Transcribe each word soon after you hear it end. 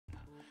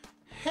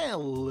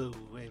Hello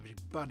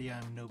everybody,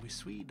 I'm Nobi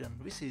Sweden.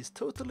 This is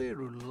totally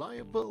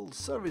reliable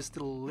service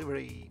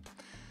delivery.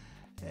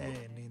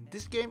 And in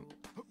this game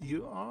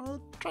you are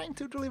trying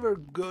to deliver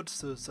goods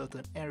to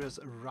certain areas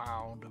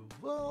around the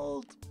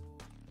world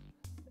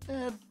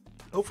and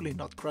hopefully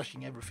not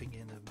crushing everything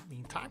in the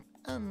meantime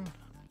and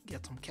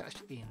get some cash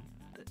in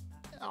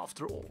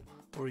after all,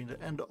 or in the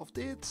end of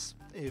it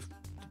if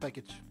the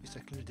package is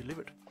actually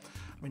delivered.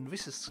 I mean,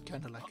 this is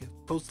kind of like a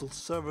postal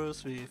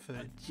service with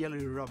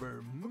jelly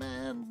rubber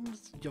men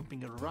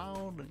jumping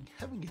around and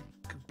having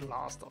a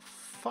blast of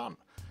fun.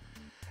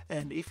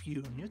 And if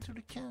you're new to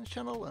the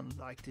channel and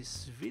like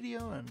this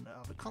video and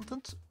other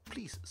content,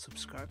 please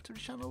subscribe to the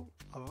channel.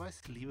 Otherwise,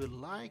 leave a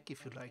like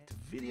if you like the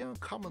video and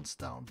comments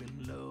down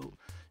below.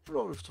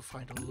 You'll also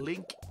find a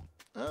link.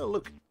 Oh,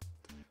 look.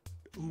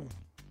 Ooh.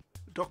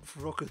 Dock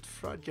rocket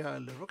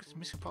fragile. The rocket's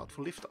missing part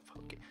for liftoff.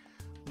 Okay,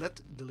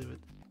 let's deliver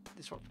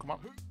this one. Come on.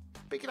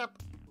 Pick it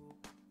up!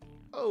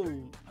 Oh,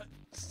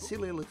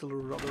 silly little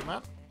rubber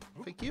man.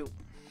 Thank you.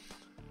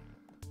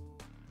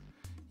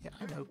 Yeah,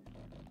 I know.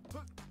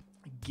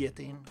 Get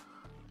in.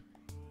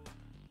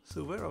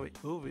 So where are we?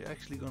 Oh, we're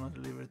actually gonna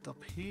deliver it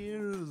up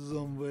here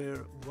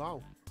somewhere.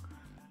 Wow.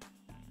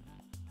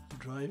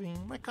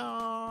 Driving my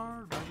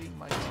car.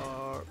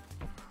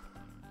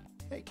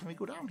 Hey, can we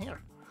go down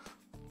here?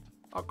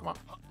 Oh, come on.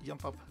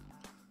 Jump up.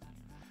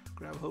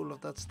 Grab hold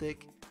of that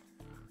stick.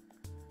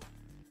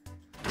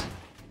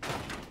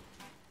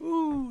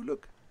 Ooh,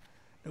 look.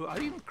 No, I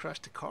didn't crash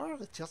the car.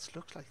 It just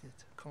looks like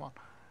it. Come on.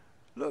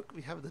 Look,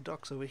 we have the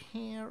docks over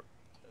here.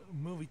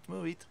 Move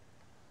it.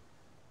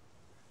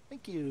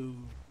 Thank you.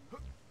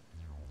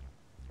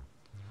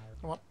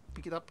 Come on,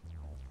 pick it up.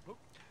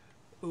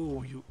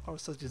 Oh, you are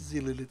such a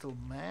silly little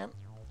man.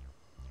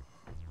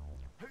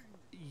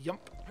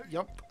 Jump.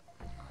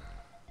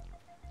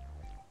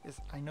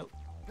 Yes, I know.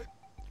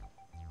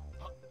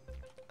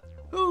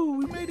 Oh,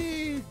 we made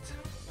it!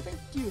 Thank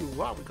you.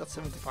 Wow, we got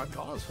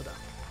 $75 for that.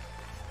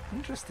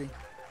 Interesting.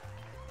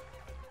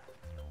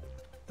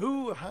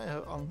 Ooh, I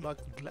have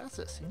unlocked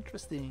glasses.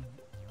 Interesting.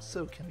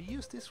 So, can we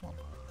use this one?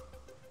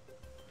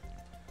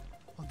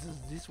 What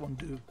does this one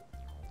do?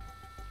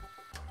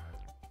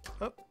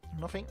 Oh,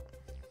 nothing.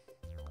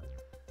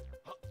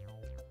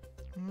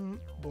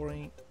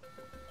 Boring.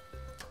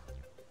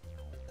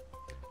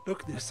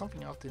 Look, there's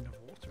something out in the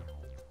water.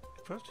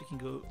 First we can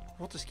go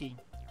water skiing.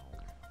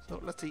 So,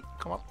 let's see.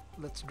 Come on,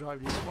 let's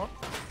drive this one.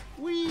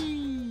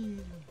 Whee!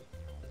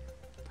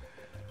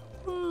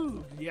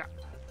 Ooh, yeah,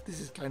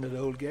 this is kind of the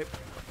old game.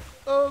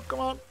 Oh,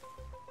 come on.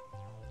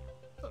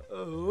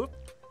 Up.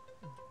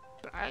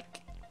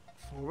 Back.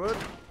 Forward.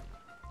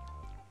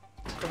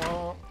 Come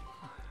on.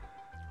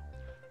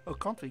 Oh,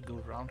 can't we go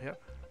around here?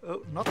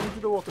 Oh, not into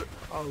the water.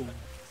 Oh,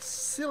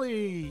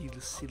 silly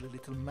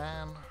little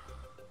man.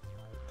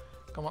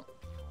 Come on.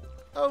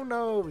 Oh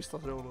no, we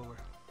started all over.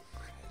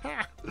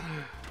 Ha!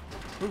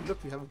 Oh,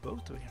 look, we have a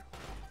boat over here.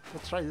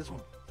 Let's try this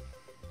one.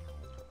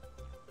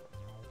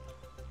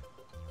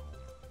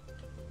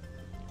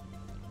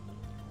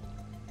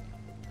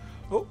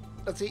 Oh,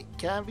 let's see.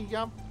 Can we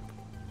jump?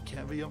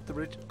 Can we jump the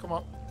bridge? Come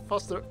on,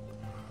 faster.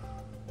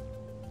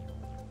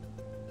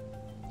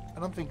 I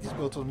don't think this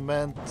boat was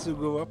meant to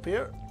go up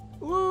here.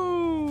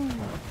 Woo!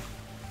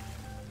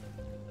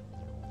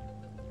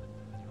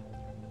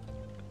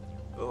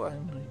 Oh, I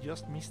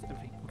just missed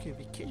everything. Okay,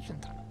 vacation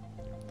time.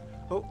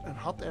 Oh, and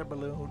hot air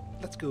balloon.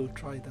 Let's go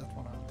try that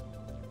one out.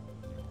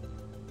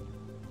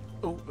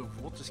 Oh, a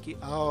water ski.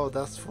 Oh,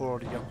 that's for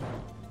the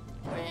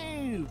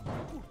jumping.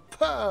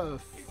 Wow!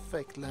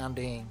 Perfect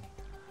landing.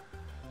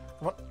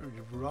 Come on,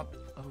 run.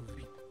 Oh,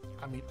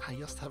 I mean, I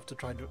just have to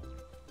try the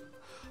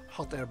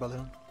hot air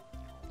balloon.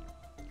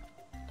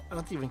 I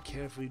don't even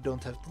care if we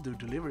don't have to do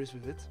deliveries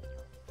with it.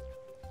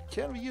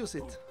 Can we use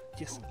it?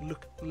 Yes,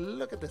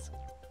 look at this.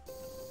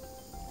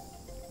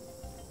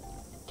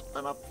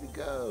 And up we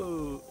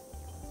go.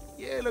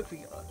 Yeah, look, we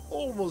can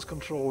almost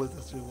control it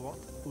as we want.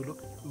 Oh,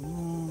 look.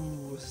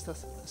 Ooh, is that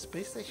a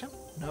space station?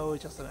 No,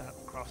 it's just an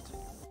aircraft.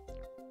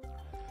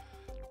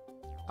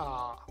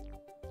 Ah.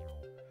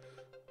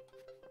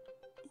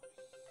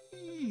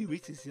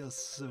 Which is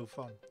just so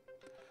fun.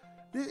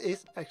 This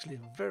is actually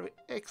a very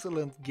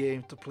excellent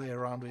game to play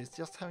around with.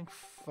 Just having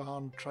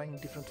fun, trying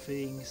different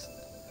things.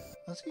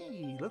 And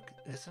see, look,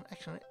 there's an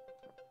actually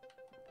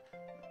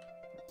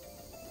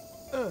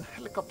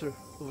helicopter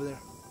over there.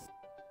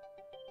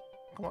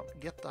 Come on,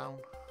 get down.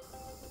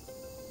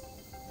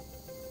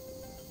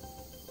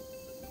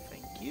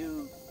 Thank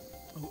you.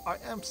 Oh, I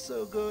am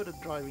so good at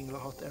driving the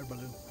hot air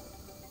balloon.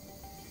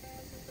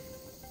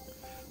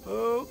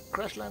 Oh,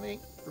 crash landing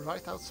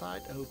right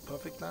outside. Oh,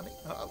 perfect landing.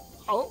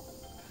 Oh,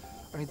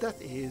 I mean,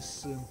 that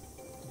is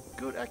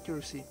good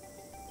accuracy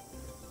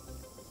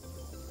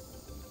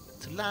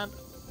to land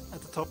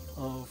at the top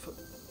of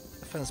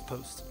a fence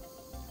post.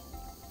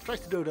 Try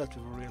to do that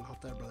with a real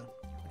hot air balloon.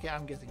 Okay,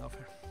 I'm getting off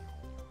here.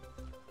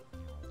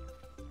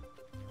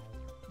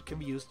 Can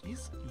we use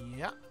these?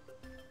 Yeah.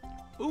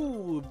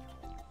 Ooh,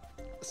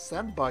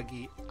 sand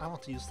buggy. I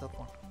want to use that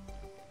one.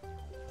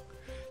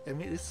 I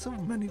mean, there's so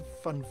many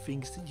fun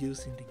things to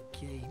use in the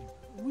game.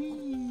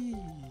 Whee!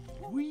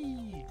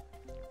 Whee!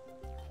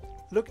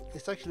 Look,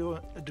 it's actually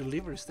a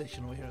delivery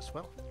station over here as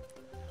well.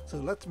 So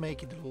let's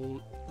make it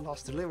the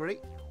last delivery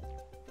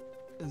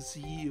and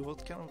see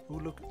what kind of... Oh,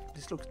 look,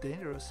 this looks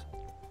dangerous.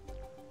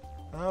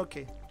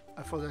 Okay,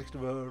 I thought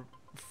actually there were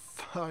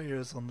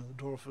fires on the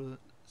door for the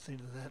thing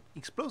that had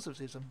explosive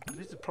system.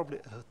 This is probably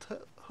a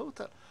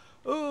hotel.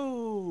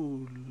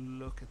 Oh,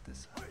 look at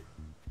this.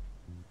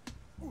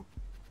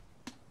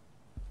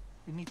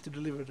 We need to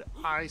deliver the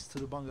ice to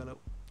the bungalow.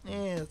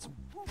 Yeah, it's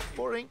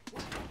boring.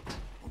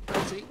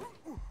 Let's see.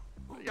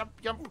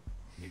 Jump.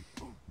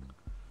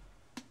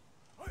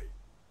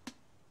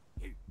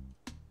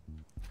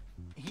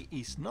 He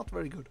is not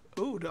very good.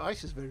 Oh, the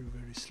ice is very,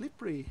 very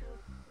slippery.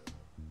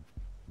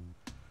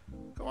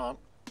 Come on.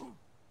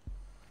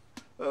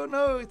 Oh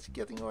no, it's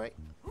getting away.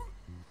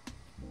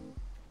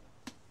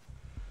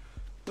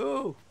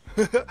 Oh,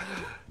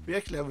 we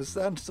actually have a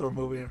sandstorm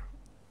over here.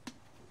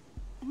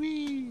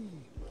 Whee!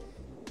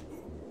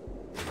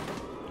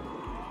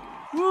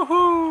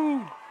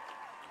 Woohoo!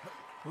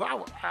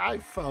 Wow, I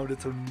found a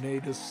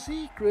tornado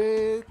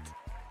secret!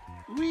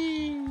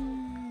 Whee!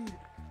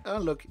 Oh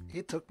look,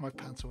 he took my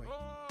pants away.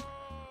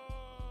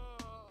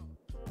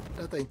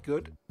 That ain't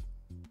good.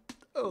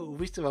 Oh,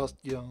 visst was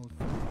jag...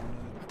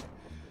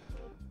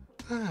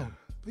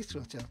 Visst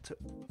was jag to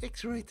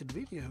X-rated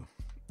video.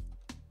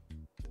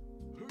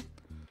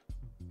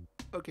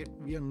 Okay,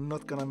 we are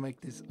not gonna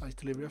make this ice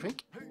delivery, I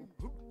think.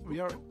 We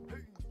are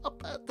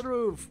up at the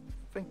roof.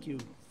 Thank you,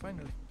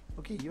 finally.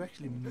 Okay, you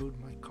actually moved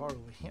my car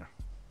over here.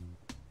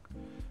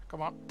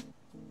 Come on.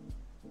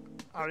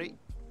 Hurry.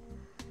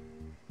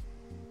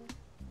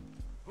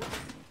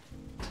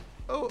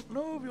 Oh,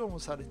 no, we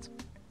almost had it.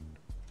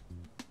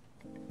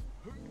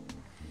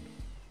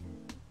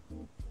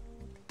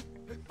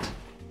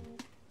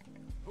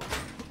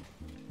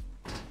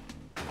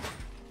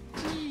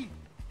 Whee!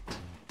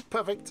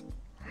 Perfect.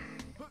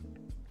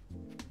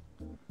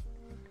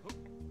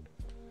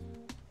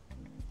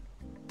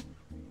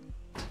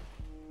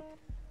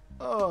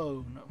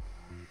 Oh no.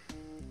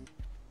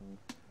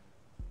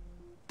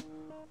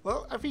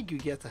 Well, I think you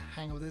get the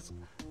hang of this.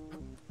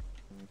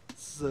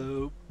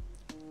 So,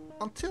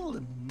 until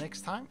the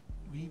next time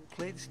we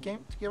play this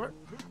game together,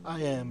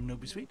 I am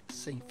Nobisweet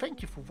saying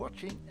thank you for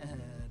watching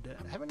and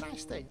have a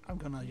nice day. I'm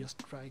gonna just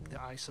drag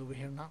the ice over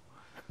here now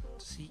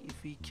to see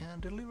if we can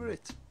deliver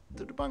it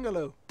to the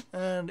bungalow.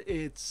 And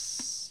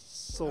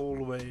it's all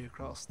the way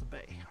across the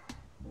bay.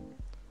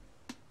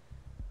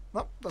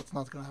 No, that's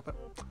not gonna happen.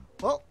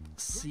 Well,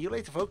 see you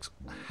later folks.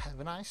 Have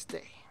a nice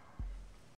day.